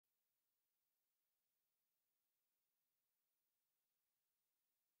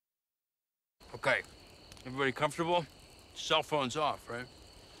Okay, everybody comfortable? Cell phones off, right?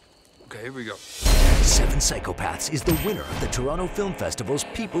 Okay, here we go. Seven Psychopaths is the winner of the Toronto Film Festival's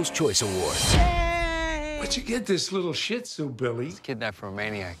People's Choice Award. Where'd you get this little Shih Tzu, Billy? It's kidnapped from a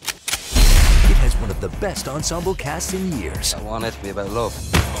maniac. It has one of the best ensemble casts in years. I want it to be about love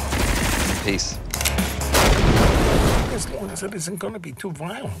and peace. As long as it isn't going to be too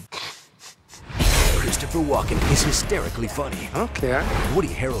violent. Christopher Walken is hysterically funny. Okay. Woody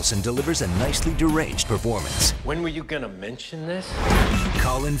Harrelson delivers a nicely deranged performance. When were you gonna mention this?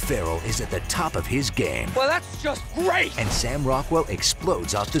 Colin Farrell is at the top of his game. Well, that's just great! And Sam Rockwell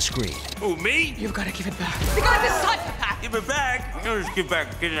explodes off the screen. Who, me? You've got to give it back. The guy's a psychopath! Give it back? You don't just give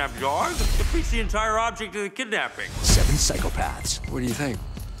back a kidnapped dog. It defeats the entire object of the kidnapping. Seven Psychopaths. What do you think?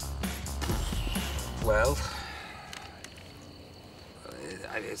 Well,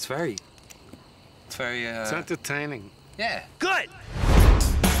 it's very, It's entertaining. yeah. Good!